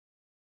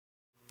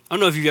I don't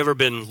know if you've ever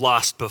been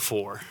lost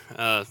before.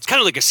 It's kind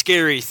of like a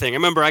scary thing. I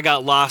remember I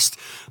got lost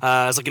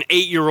as like an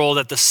 8-year-old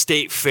at the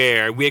state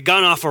fair. We had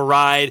gone off a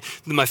ride.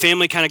 My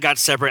family kind of got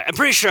separate. I'm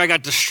pretty sure I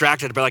got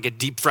distracted by like a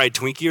deep fried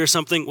Twinkie or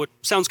something, which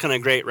sounds kind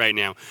of great right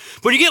now.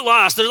 But when you get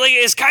lost,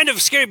 it's kind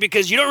of scary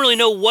because you don't really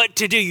know what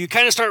to do. You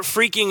kind of start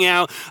freaking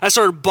out. I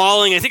started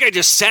bawling. I think I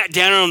just sat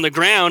down on the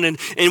ground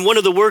and one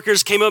of the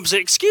workers came up and said,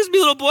 "Excuse me,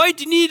 little boy,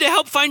 do you need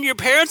help find your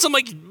parents?" I'm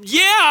like,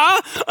 "Yeah,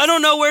 I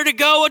don't know where to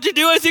go, what to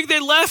do. I think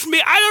they left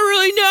me. I don't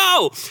really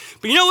know."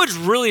 But you know what's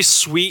really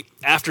sweet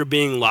after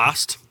being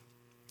lost?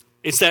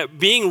 It's that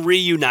being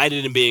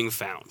reunited and being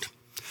found.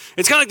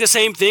 It's kind of like the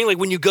same thing, like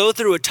when you go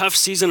through a tough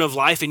season of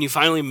life and you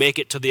finally make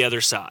it to the other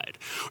side.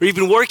 Or you've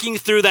been working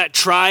through that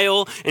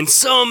trial and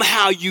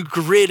somehow you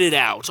grit it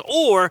out.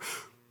 Or,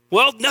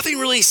 well, nothing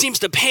really seems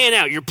to pan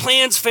out. Your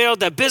plans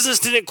failed, that business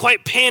didn't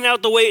quite pan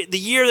out the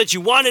year that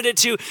you wanted it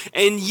to,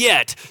 and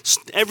yet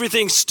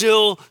everything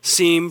still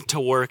seemed to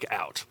work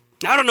out.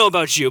 I don't know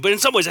about you, but in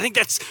some ways, I think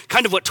that's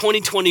kind of what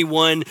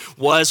 2021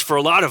 was for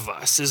a lot of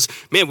us is,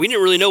 man, we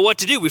didn't really know what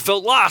to do. We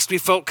felt lost. We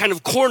felt kind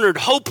of cornered,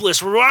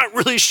 hopeless. We weren't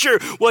really sure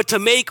what to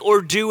make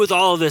or do with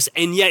all of this.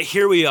 And yet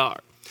here we are.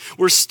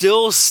 We're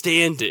still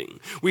standing.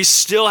 We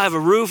still have a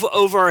roof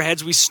over our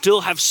heads. We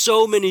still have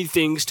so many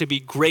things to be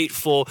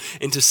grateful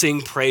and to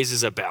sing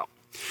praises about.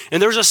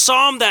 And there's a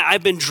psalm that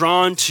I've been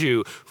drawn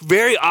to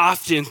very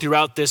often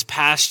throughout this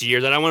past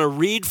year that I want to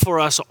read for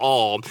us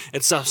all.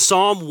 It's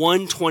Psalm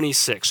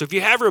 126. So if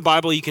you have your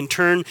Bible, you can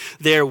turn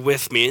there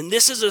with me. And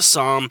this is a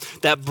psalm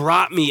that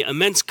brought me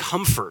immense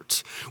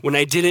comfort when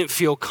I didn't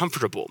feel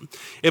comfortable.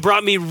 It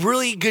brought me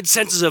really good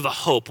senses of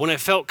hope when I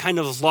felt kind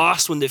of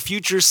lost, when the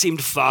future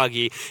seemed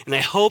foggy. And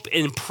I hope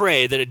and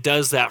pray that it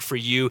does that for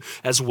you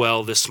as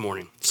well this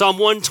morning. Psalm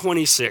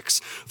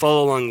 126,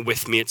 follow along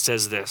with me. It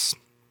says this.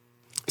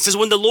 It says,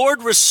 "When the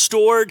Lord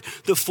restored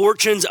the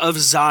fortunes of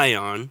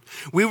Zion,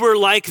 we were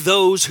like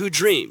those who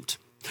dreamed.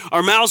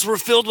 Our mouths were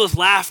filled with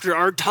laughter,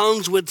 our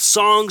tongues with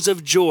songs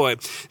of joy.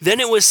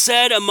 Then it was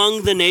said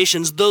among the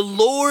nations, the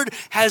Lord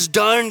has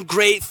done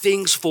great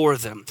things for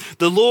them.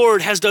 The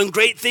Lord has done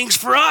great things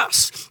for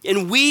us,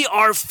 and we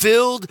are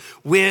filled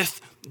with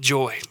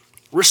joy.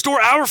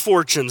 Restore our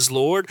fortunes,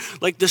 Lord,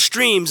 like the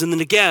streams in the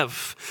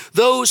Negev.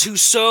 Those who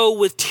sow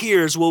with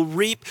tears will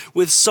reap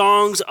with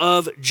songs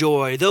of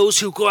joy. Those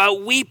who go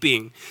out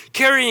weeping,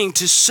 carrying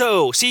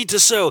seed to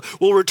sow,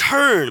 will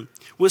return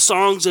with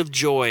songs of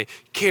joy,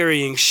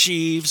 carrying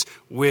sheaves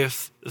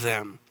with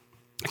them."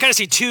 I kind of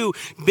see two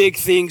big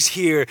things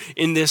here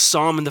in this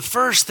psalm. And the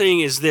first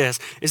thing is this,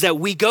 is that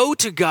we go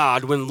to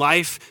God when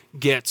life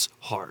gets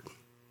hard.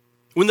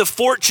 When the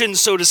fortunes,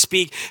 so to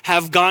speak,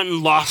 have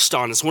gotten lost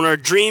on us, when our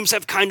dreams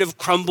have kind of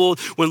crumbled,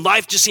 when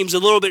life just seems a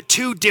little bit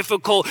too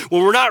difficult,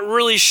 when we're not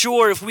really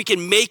sure if we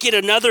can make it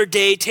another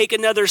day, take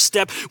another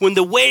step, when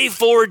the way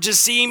forward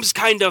just seems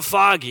kind of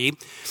foggy,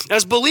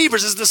 as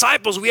believers, as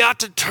disciples, we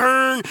ought to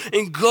turn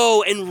and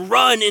go and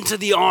run into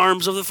the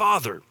arms of the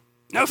Father.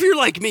 Now, if you're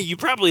like me, you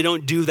probably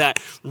don't do that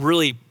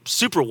really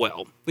super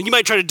well. You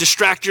might try to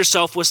distract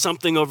yourself with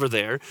something over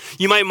there.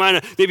 You might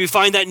maybe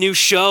find that new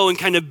show and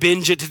kind of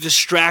binge it to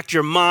distract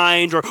your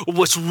mind or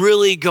what's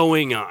really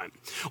going on.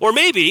 Or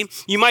maybe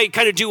you might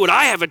kind of do what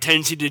I have a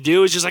tendency to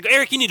do, is just like,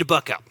 "Eric, you need to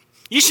buck up.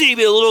 You should need to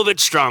be a little bit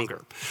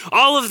stronger.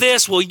 All of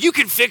this, well, you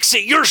can fix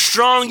it. You're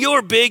strong,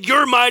 you're big,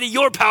 you're mighty,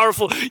 you're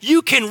powerful.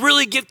 You can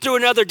really get through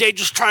another day.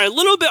 Just try a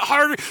little bit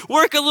harder,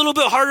 work a little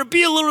bit harder,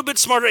 be a little bit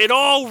smarter. It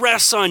all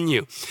rests on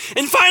you."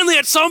 And finally,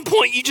 at some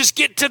point, you just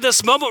get to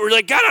this moment where you're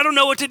like, "God, I don't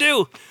know what to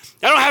do.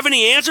 I don't have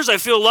any answers. I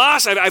feel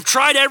lost. I've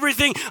tried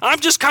everything. I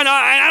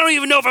don't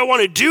even know if I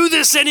want to do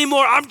this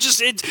anymore.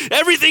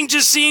 Everything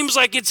just seems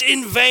like it's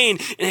in vain."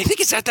 And I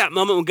think it's at that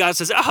moment when God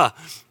says,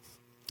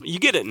 you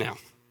get it now.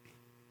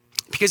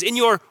 Because in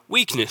your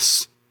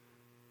weakness,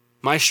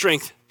 my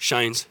strength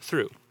shines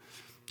through.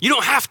 You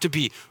don't have to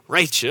be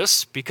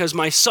righteous because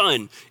my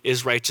Son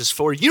is righteous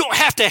for you. You don't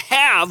have to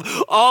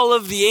have all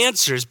of the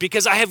answers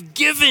because I have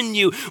given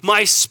you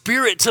my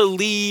Spirit to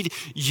lead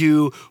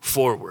you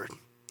forward.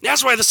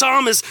 That's why the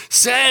psalmist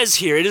says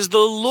here, it is the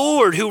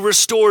Lord who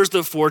restores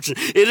the fortune.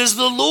 It is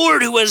the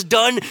Lord who has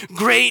done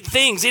great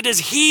things. It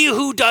is He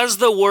who does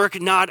the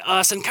work, not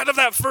us. And kind of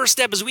that first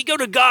step is we go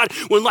to God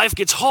when life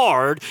gets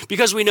hard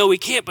because we know we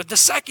can't. But the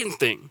second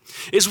thing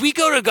is we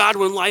go to God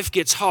when life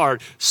gets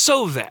hard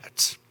so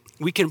that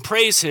we can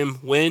praise Him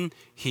when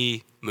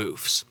He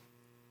moves.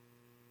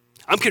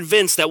 I'm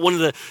convinced that one of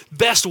the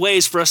best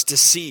ways for us to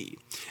see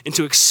and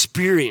to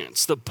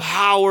experience the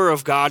power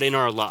of God in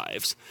our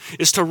lives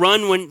is to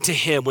run to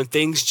Him when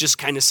things just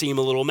kind of seem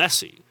a little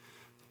messy,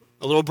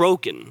 a little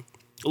broken,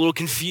 a little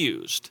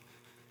confused.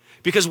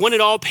 Because when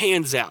it all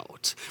pans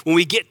out, when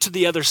we get to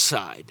the other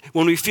side,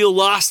 when we feel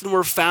lost and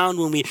we're found,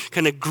 when we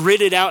kind of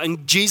grit it out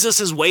and Jesus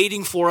is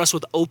waiting for us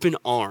with open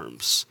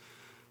arms,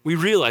 we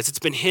realize it's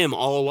been Him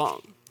all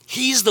along.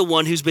 He's the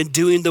one who's been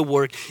doing the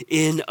work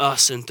in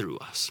us and through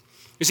us.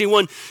 You see, in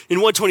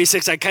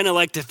 126, I kind of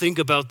like to think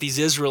about these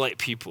Israelite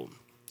people.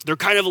 They're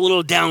kind of a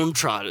little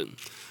downtrodden.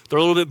 They're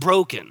a little bit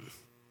broken.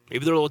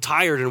 Maybe they're a little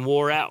tired and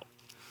wore out.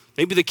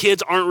 Maybe the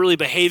kids aren't really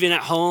behaving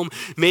at home.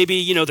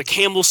 Maybe, the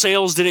Campbell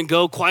sales didn't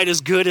go quite as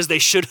good as they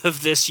should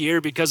have this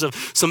year because of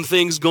some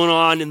things going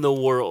on in the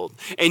world.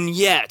 And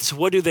yet,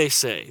 what do they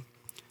say?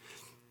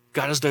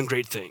 God has done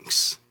great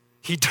things.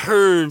 He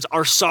turns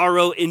our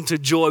sorrow into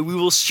joy. We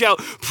will shout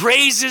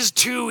praises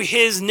to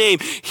his name.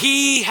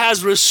 He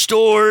has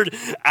restored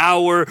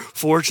our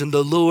fortune.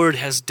 The Lord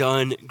has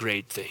done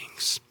great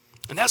things.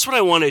 And that's what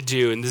I want to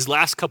do in these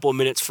last couple of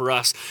minutes for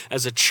us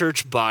as a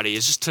church body,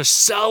 is just to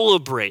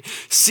celebrate,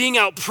 sing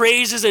out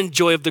praises and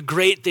joy of the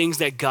great things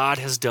that God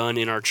has done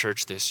in our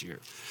church this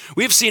year.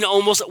 We've seen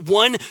almost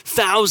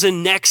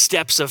 1,000 next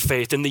steps of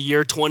faith in the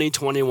year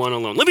 2021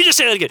 alone. Let me just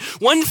say that again.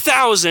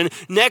 1,000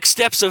 next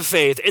steps of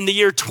faith in the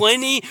year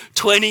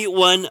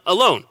 2021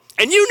 alone.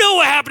 And you know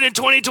what happened in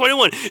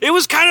 2021. It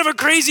was kind of a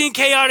crazy and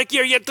chaotic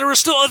year, yet there were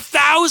still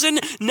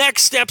 1,000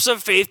 next steps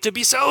of faith to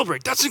be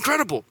celebrated. That's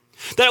incredible.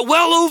 That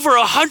well over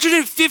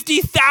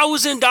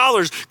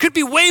 $150,000, could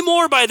be way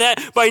more by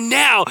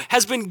now,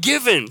 has been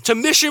given to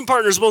mission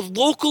partners both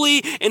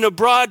locally and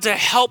abroad to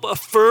help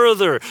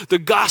further the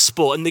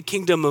gospel and the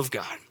kingdom of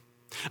God.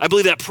 I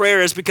believe that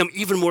prayer has become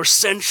even more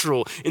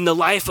central in the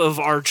life of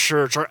our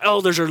church. Our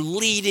elders are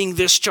leading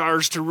this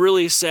charge to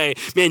really say,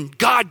 man,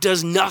 God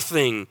does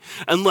nothing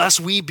unless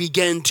we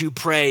begin to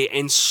pray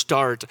and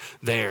start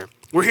there.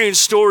 We're hearing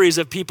stories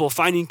of people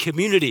finding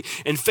community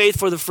and faith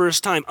for the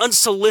first time,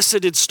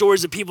 unsolicited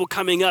stories of people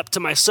coming up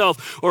to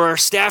myself or our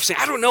staff saying,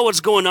 I don't know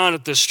what's going on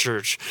at this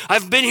church.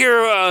 I've been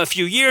here a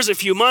few years, a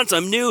few months,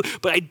 I'm new,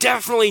 but I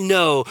definitely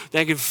know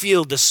that I can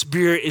feel the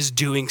Spirit is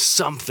doing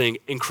something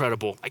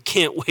incredible. I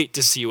can't wait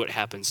to see what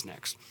happens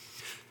next.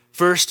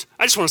 First,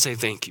 I just want to say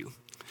thank you.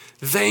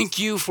 Thank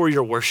you for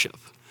your worship.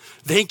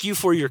 Thank you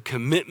for your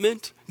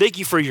commitment. Thank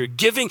you for your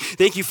giving.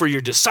 Thank you for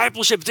your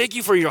discipleship. Thank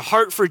you for your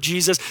heart for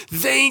Jesus.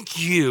 Thank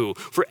you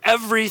for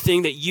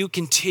everything that you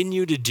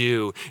continue to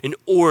do in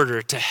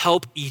order to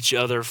help each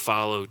other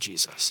follow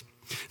Jesus.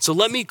 So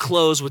let me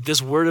close with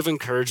this word of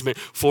encouragement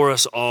for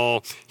us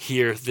all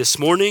here this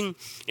morning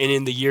and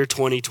in the year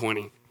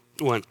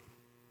 2021.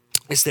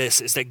 It's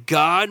this, it's that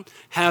God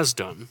has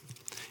done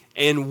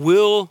and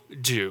will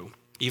do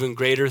even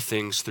greater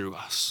things through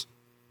us.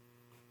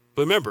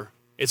 But remember,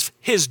 it's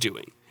his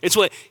doing. It's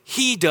what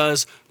he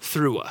does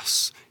through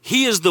us.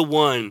 He is the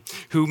one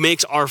who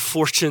makes our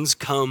fortunes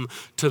come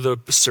to the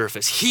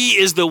surface. He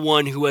is the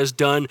one who has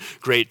done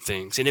great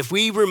things. And if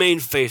we remain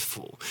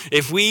faithful,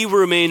 if we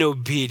remain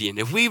obedient,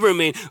 if we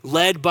remain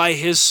led by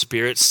his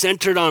Spirit,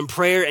 centered on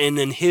prayer and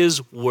in his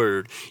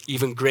word,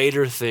 even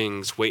greater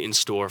things wait in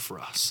store for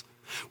us.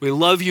 We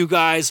love you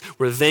guys.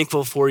 We're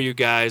thankful for you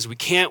guys. We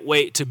can't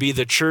wait to be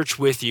the church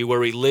with you where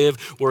we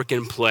live, work,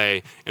 and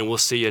play. And we'll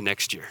see you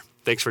next year.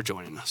 Thanks for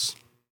joining us.